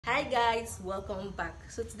Hi guys, welcome back.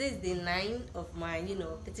 So today is day 9 of my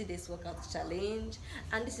 30 days workout challenge,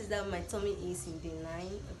 and this is how my tummy is in day 9.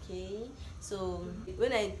 Okay, so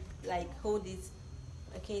when I hold it,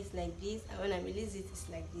 okay, it's like this, and when I release it, it's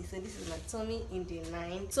like this. So this is my tummy in day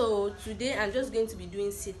 9. So today I'm just going to be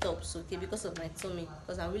doing sit-ups, okay, because of my tummy,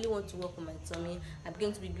 because I really want to work on my tummy. I'm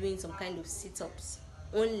going to be doing some kind of sit-ups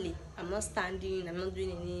only. I'm not standing, I'm not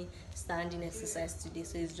doing any standing exercise today,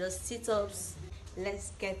 so it's just sit-ups.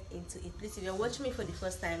 Let's get into it. Please, if you're watching me for the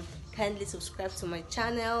first time, kindly subscribe to my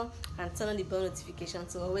channel and turn on the bell notification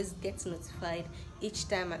to always get notified each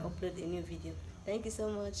time I upload a new video. Thank you so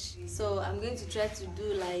much. So I'm going to try to do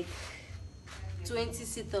like 20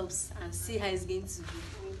 sit-ups and see how it's going to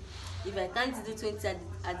be. If I can't do 20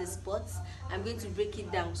 at the spot, I'm going to break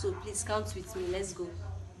it down, so please count with me. Let's go.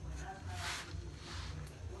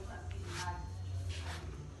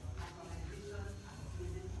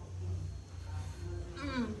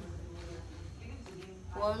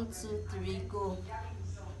 One, two, three, go.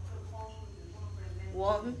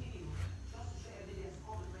 1,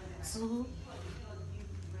 2,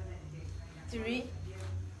 3,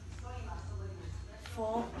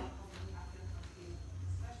 4,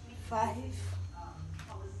 5,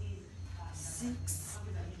 6,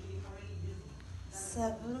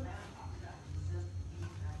 7,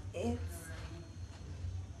 8,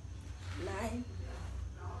 9,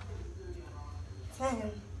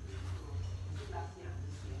 10,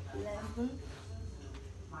 11,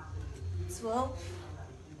 12,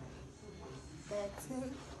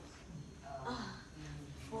 13,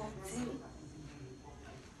 14,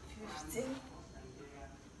 15,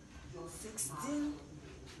 16,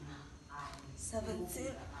 17,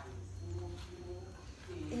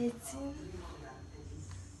 18,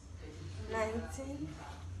 19,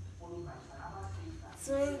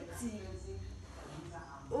 20.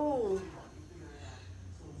 Oh,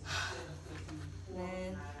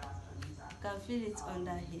 man, I can feel it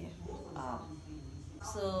under here.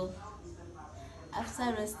 So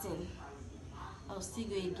after resting, I'll still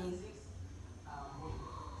go again.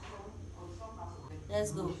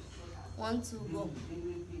 Let's go. 1, 2, go.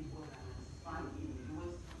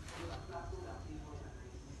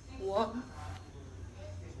 1,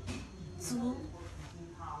 2,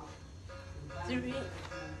 3,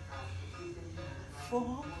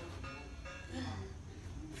 4,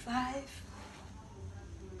 5,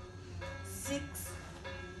 6,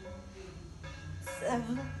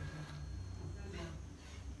 7,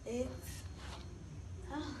 8,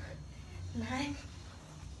 9,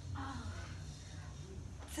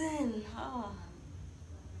 10. I'll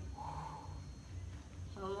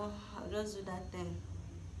just do that 10.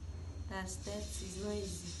 That's 30. It's not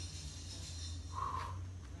easy.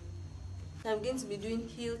 I'm going to be doing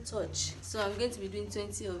heel touch. So I'm going to be doing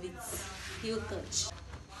 20 of it. Heel touch.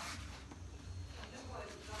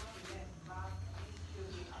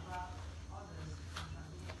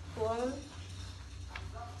 1,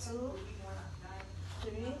 2,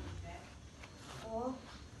 3, 4,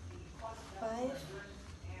 5,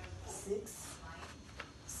 6,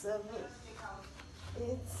 7,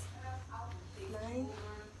 8, 9,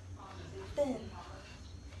 10,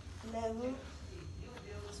 11,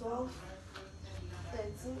 12,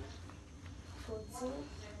 13, 14,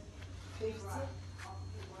 15,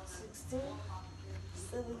 16,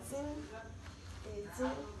 17,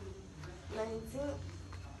 18, 19,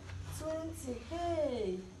 20.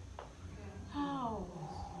 Hey! How?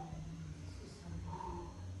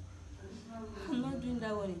 I'm not doing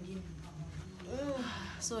that one again.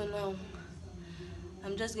 So now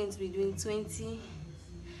I'm just going to be doing 20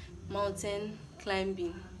 mountain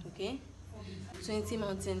climbing. Okay, 20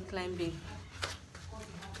 mountain climbing.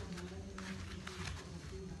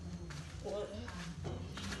 1,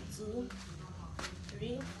 2,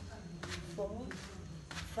 3, 4,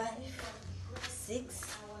 5, 6,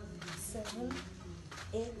 7,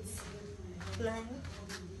 8, 9,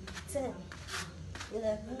 10,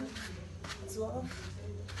 11, 12,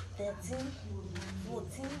 13,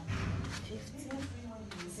 14, 15,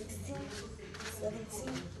 16, 17,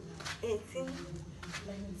 18,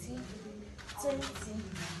 19, 20.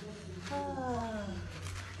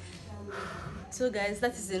 So guys,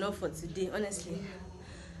 that is enough for today. Honestly,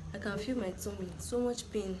 I can feel my tummy, so much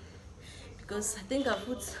pain, because I think I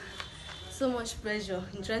put so much pressure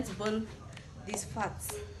in trying to burn these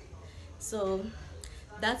fats. So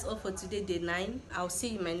that's all for today, day 9. I'll see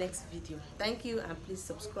you in my next video. Thank you, and please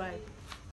subscribe.